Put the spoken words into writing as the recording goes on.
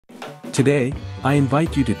Today, I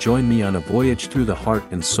invite you to join me on a voyage through the heart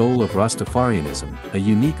and soul of Rastafarianism, a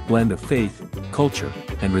unique blend of faith, culture,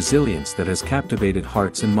 and resilience that has captivated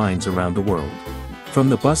hearts and minds around the world. From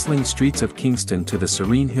the bustling streets of Kingston to the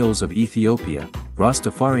serene hills of Ethiopia,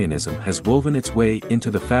 Rastafarianism has woven its way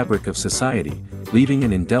into the fabric of society, leaving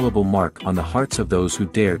an indelible mark on the hearts of those who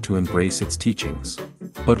dare to embrace its teachings.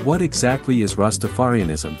 But what exactly is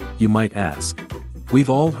Rastafarianism, you might ask? We've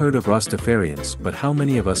all heard of Rastafarians, but how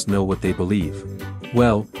many of us know what they believe?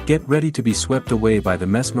 Well, get ready to be swept away by the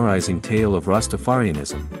mesmerizing tale of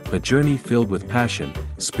Rastafarianism, a journey filled with passion,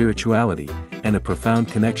 spirituality, and a profound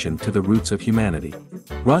connection to the roots of humanity.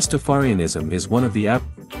 Rastafarianism is one of the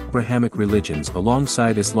Abrahamic religions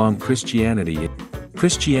alongside Islam, Christianity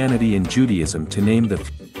and Judaism, to name the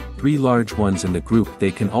three large ones in the group.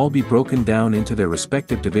 They can all be broken down into their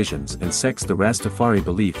respective divisions and sects. The Rastafari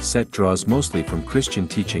belief set draws mostly from Christian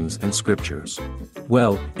teachings and scriptures.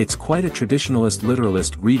 Well, it's quite a traditionalist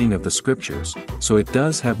literalist reading of the scriptures, so it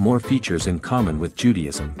does have more features in common with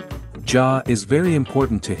Judaism. Jah is very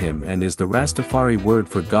important to him and is the Rastafari word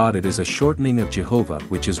for God. It is a shortening of Jehovah,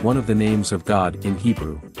 which is one of the names of God in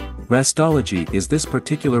Hebrew. Rastology is this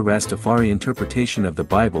particular Rastafari interpretation of the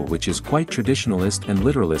Bible, which is quite traditionalist and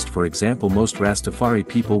literalist. For example, most Rastafari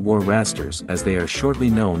people wore rasters, as they are shortly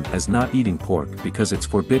known as not eating pork because it's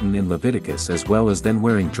forbidden in Leviticus, as well as then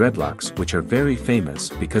wearing dreadlocks, which are very famous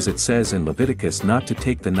because it says in Leviticus not to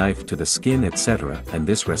take the knife to the skin, etc. And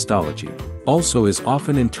this Rastology also is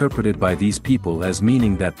often interpreted by these people as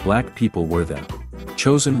meaning that black people were the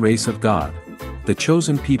chosen race of God, the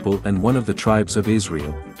chosen people, and one of the tribes of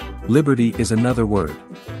Israel. Liberty is another word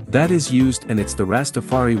that is used, and it's the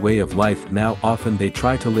Rastafari way of life. Now often they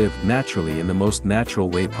try to live naturally in the most natural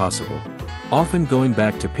way possible, often going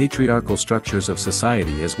back to patriarchal structures of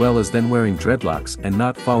society, as well as then wearing dreadlocks and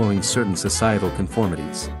not following certain societal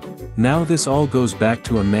conformities. Now this all goes back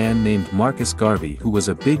to a man named Marcus Garvey, who was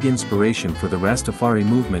a big inspiration for the Rastafari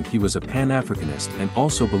movement. He was a Pan-Africanist and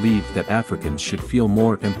also believed that Africans should feel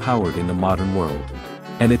more empowered in the modern world.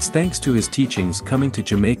 And it's thanks to his teachings coming to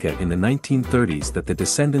Jamaica in the 1930s that the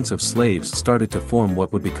descendants of slaves started to form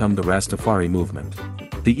what would become the Rastafari movement.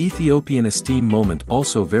 The Ethiopian esteem moment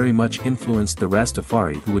also very much influenced the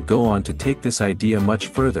Rastafari, who would go on to take this idea much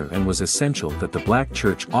further, and was essential that the black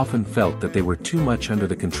church often felt that they were too much under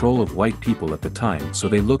the control of white people at the time, so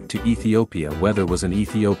they looked to Ethiopia, where there was an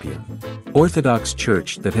Ethiopian Orthodox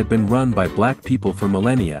church that had been run by black people for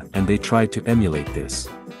millennia, and they tried to emulate this.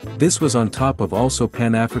 This was on top of also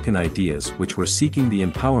Pan-African ideas, which were seeking the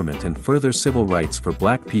empowerment and further civil rights for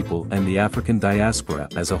black people and the African diaspora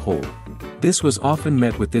as a whole. This was often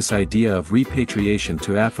met with this idea of repatriation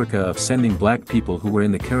to Africa, of sending black people who were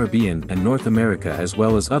in the Caribbean and North America as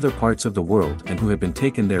well as other parts of the world and who had been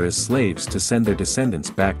taken there as slaves, to send their descendants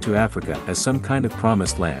back to Africa as some kind of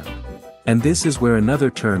promised land. And this is where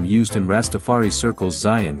another term used in Rastafari circles,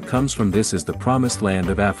 Zion, comes from. This is the promised land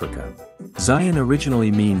of Africa. Zion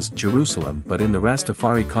originally means Jerusalem, but in the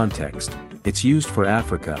Rastafari context, it's used for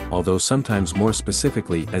Africa, although sometimes more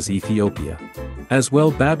specifically as Ethiopia. As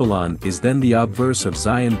well, Babylon is then the obverse of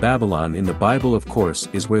Zion. Babylon in the Bible, of course,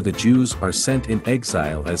 is where the Jews are sent in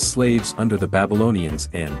exile as slaves under the Babylonians,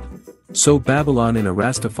 and so Babylon in a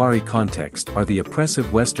Rastafari context are the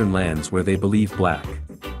oppressive Western lands where they believe black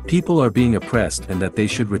people are being oppressed and that they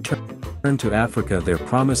should return to Africa, their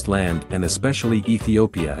promised land, and especially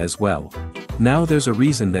Ethiopia as well. Now there's a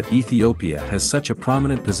reason that Ethiopia has such a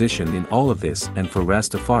prominent position in all of this and for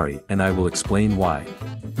Rastafari, and I will explain why.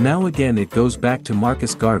 Now again it goes back to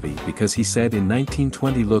Marcus Garvey, because he said in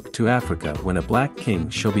 1920, "Look to Africa when a black king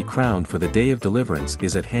shall be crowned, for the day of deliverance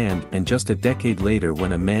is at hand." And just a decade later,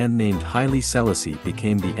 when a man named Haile Selassie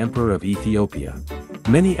became the emperor of Ethiopia,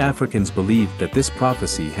 many Africans believed that this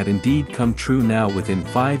prophecy had indeed come true. Now within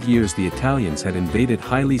 5 years the Italians had invaded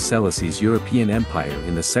Haile Selassie's European empire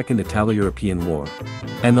in the Second Italo-European War.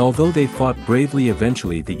 And although they fought bravely,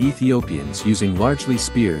 eventually the Ethiopians, using largely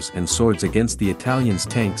spears and swords against the Italians'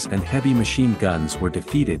 tanks and heavy machine guns, were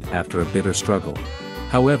defeated after a bitter struggle.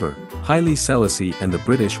 However, Haile Selassie and the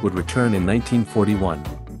British would return in 1941.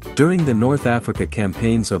 During the North Africa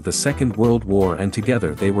campaigns of the Second World War, and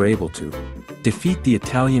together they were able to defeat the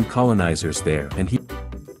Italian colonizers there, and he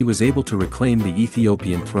was able to reclaim the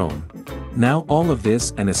Ethiopian throne. Now all of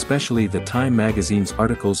this, and especially the Time magazine's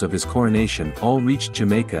articles of his coronation, all reached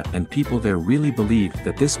Jamaica, and people there really believed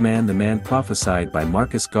that this man, the man prophesied by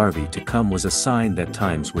Marcus Garvey to come, was a sign that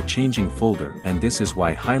times were changing. And this is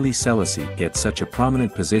why Haile Selassie gets such a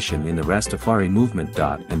prominent position in the Rastafari movement.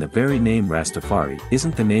 And the very name Rastafari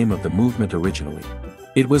isn't the name of the movement originally.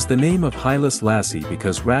 It was the name of Haile Selassie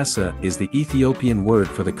because Rasa is the Ethiopian word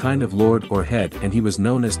for the kind of lord or head, and he was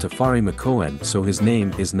known as Tafari Makoen, so his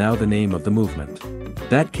name is now the name of the movement.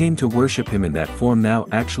 That came to worship him in that form now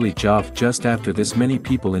actually Jaf. Just after this, many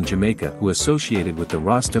people in Jamaica who associated with the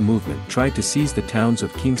Rasta movement tried to seize the towns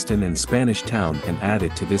of Kingston and Spanish Town and add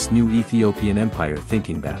it to this new Ethiopian empire,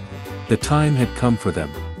 thinking that the time had come for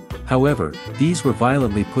them. However, these were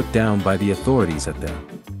violently put down by the authorities at the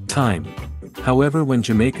time. However, when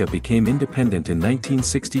Jamaica became independent in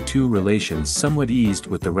 1962, relations somewhat eased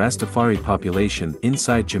with the Rastafari population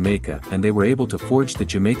inside Jamaica, and they were able to forge the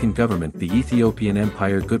Jamaican government the Ethiopian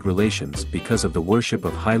Empire good relations because of the worship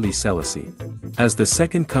of Haile Selassie as the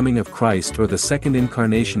second coming of Christ, or the second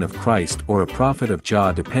incarnation of Christ, or a prophet of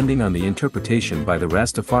Jah, depending on the interpretation by the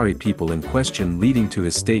Rastafari people in question, leading to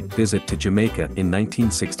his state visit to Jamaica in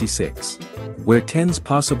 1966. Where tens,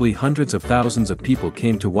 possibly hundreds of thousands of people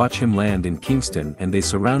came to watch him land in Kingston, and they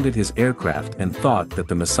surrounded his aircraft and thought that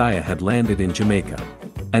the Messiah had landed in Jamaica.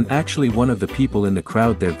 And actually one of the people in the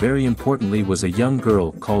crowd there, very importantly, was a young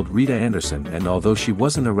girl called Rita Anderson, and although she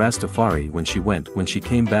wasn't a Rastafari when she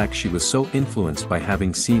came back, she was so influenced by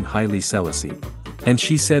having seen Haile Selassie. And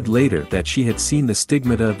she said later that she had seen the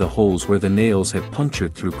stigmata, the holes where the nails had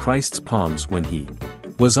punctured through Christ's palms when he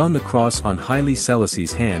was on the cross, on Haile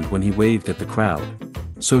Selassie's hand when he waved at the crowd.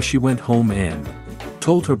 So she went home and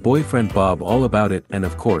told her boyfriend Bob all about it, and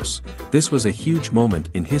of course, this was a huge moment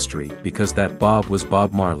in history because that Bob was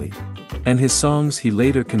Bob Marley. And his songs he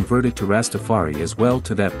later converted to Rastafari as well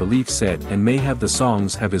to that belief said, and may have the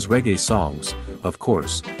songs have his reggae songs, of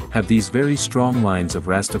course, have these very strong lines of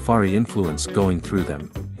Rastafari influence going through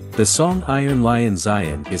them. The song Iron Lion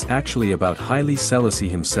Zion is actually about Haile Selassie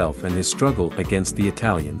himself and his struggle against the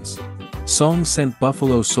Italians. Song sent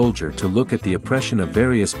Buffalo Soldier to look at the oppression of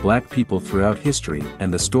various black people throughout history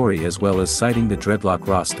and the story, as well as citing the dreadlock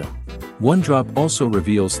Rasta. One Drop also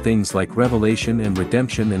reveals things like revelation and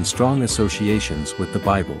redemption and strong associations with the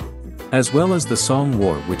Bible. As well as the song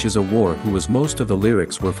War, which is a war who was most of the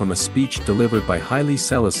lyrics were from a speech delivered by Haile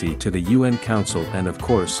Selassie to the UN Council, and of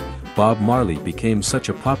course, Bob Marley became such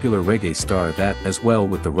a popular reggae star that, as well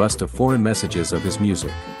with the rust of foreign messages of his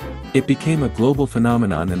music, it became a global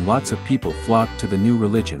phenomenon and lots of people flocked to the new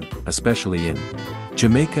religion, especially in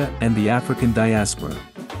Jamaica and the African diaspora.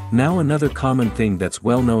 Now another common thing that's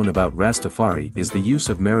well known about Rastafari is the use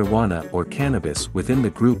of marijuana or cannabis within the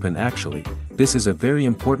group, and actually, this is a very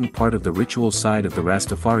important part of the ritual side of the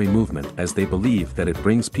Rastafari movement, as they believe that it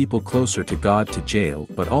brings people closer to God, to jail,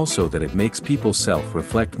 but also that it makes people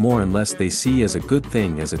self-reflect more and less they see as a good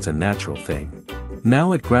thing as it's a natural thing.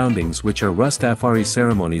 Now at groundings, which are Rastafari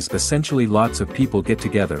ceremonies, essentially lots of people get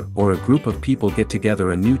together, or a group of people get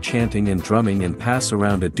together, a new chanting and drumming, and pass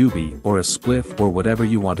around a doobie or a spliff or whatever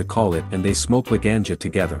you want to call it, and they smoke la ganja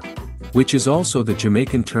together. Which is also the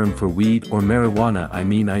Jamaican term for weed or marijuana. I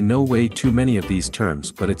mean, I know way too many of these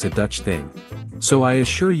terms, but it's a Dutch thing. So I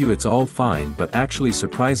assure you it's all fine, but actually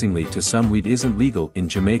surprisingly to some, weed isn't legal in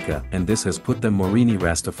Jamaica, and this has put them Morini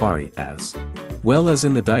Rastafari as well as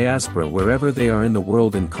in the diaspora wherever they are in the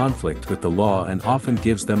world in conflict with the law, and often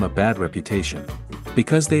gives them a bad reputation.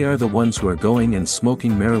 Because they are the ones who are going and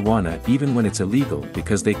smoking marijuana even when it's illegal,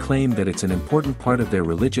 because they claim that it's an important part of their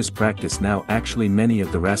religious practice. Now actually many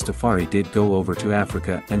of the Rastafari did go over to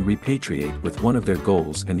Africa and repatriate with one of their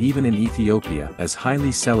goals, and even in Ethiopia, as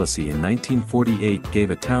Haile Selassie in 1948 gave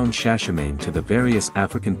a town Shashamane to the various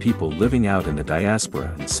African people living out in the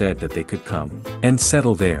diaspora and said that they could come and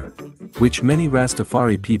settle there. Which many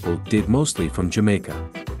Rastafari people did, mostly from Jamaica,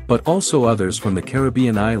 but also others from the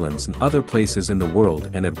Caribbean islands and other places in the world,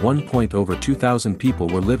 and at one point over 2,000 people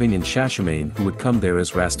were living in Shashamane who would come there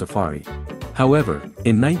as Rastafari. However,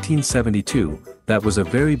 in 1972, that was a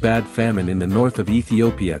very bad famine in the north of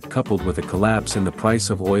Ethiopia, coupled with a collapse in the price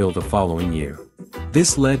of oil the following year.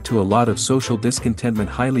 This led to a lot of social discontentment.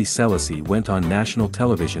 Haile Selassie went on national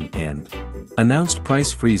television and announced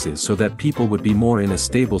price freezes so that people would be more in a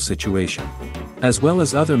stable situation, as well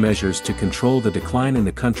as other measures to control the decline in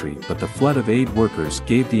the country. But the flood of aid workers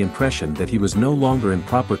gave the impression that he was no longer in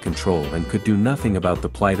proper control and could do nothing about the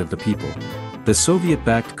plight of the people. The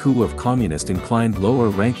Soviet-backed coup of communist inclined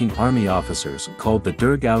lower-ranking army officers called the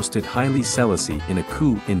Derg ousted Haile Selassie in a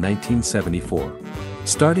coup in 1974.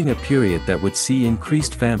 Starting a period that would see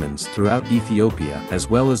increased famines throughout Ethiopia, as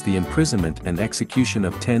well as the imprisonment and execution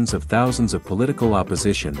of tens of thousands of political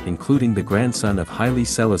opposition, including the grandson of Haile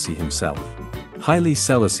Selassie himself. Haile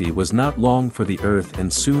Selassie was not long for the earth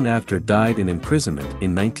and soon after died in imprisonment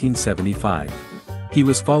in 1975. He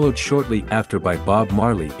was followed shortly after by Bob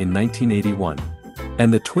Marley in 1981.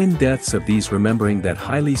 And the twin deaths of these, remembering that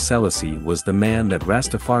Haile Selassie was the man that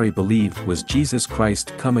Rastafari believed was Jesus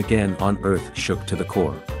Christ come again on earth, shook to the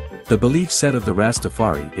core. The belief set of the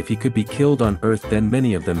Rastafari, if he could be killed on earth, then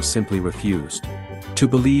many of them simply refused to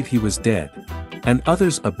believe he was dead. And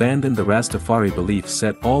others abandoned the Rastafari belief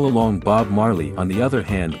set all along. Bob Marley, on the other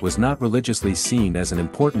hand, was not religiously seen as an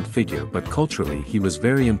important figure, but culturally he was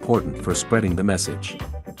very important for spreading the message.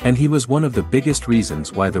 And he was one of the biggest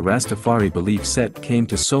reasons why the Rastafari belief set came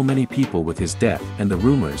to so many people with his death and the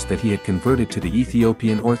rumors that he had converted to the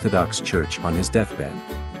Ethiopian Orthodox Church on his deathbed.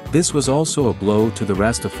 This was also a blow to the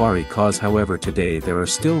Rastafari cause. However, today there are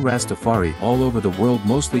still Rastafari all over the world,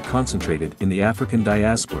 mostly concentrated in the African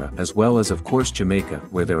diaspora, as well as of course Jamaica,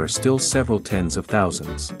 where there are still several tens of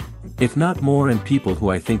thousands, if not more, and people who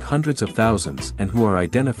I think hundreds of thousands and who are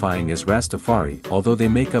identifying as Rastafari, although they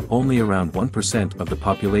make up only around 1% of the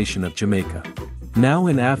population of Jamaica. Now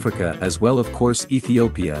in Africa, as well of course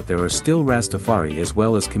Ethiopia, there are still Rastafari, as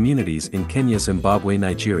well as communities in Kenya, Zimbabwe,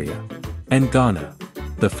 Nigeria, and Ghana.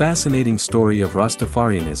 The fascinating story of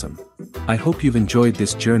Rastafarianism. I hope you've enjoyed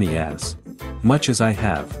this journey as much as I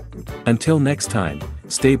have. Until next time,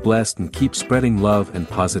 stay blessed and keep spreading love and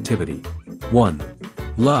positivity. 1.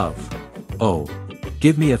 Love. Oh.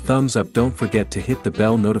 Give me a thumbs up, don't forget to hit the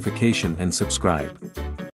bell notification and subscribe.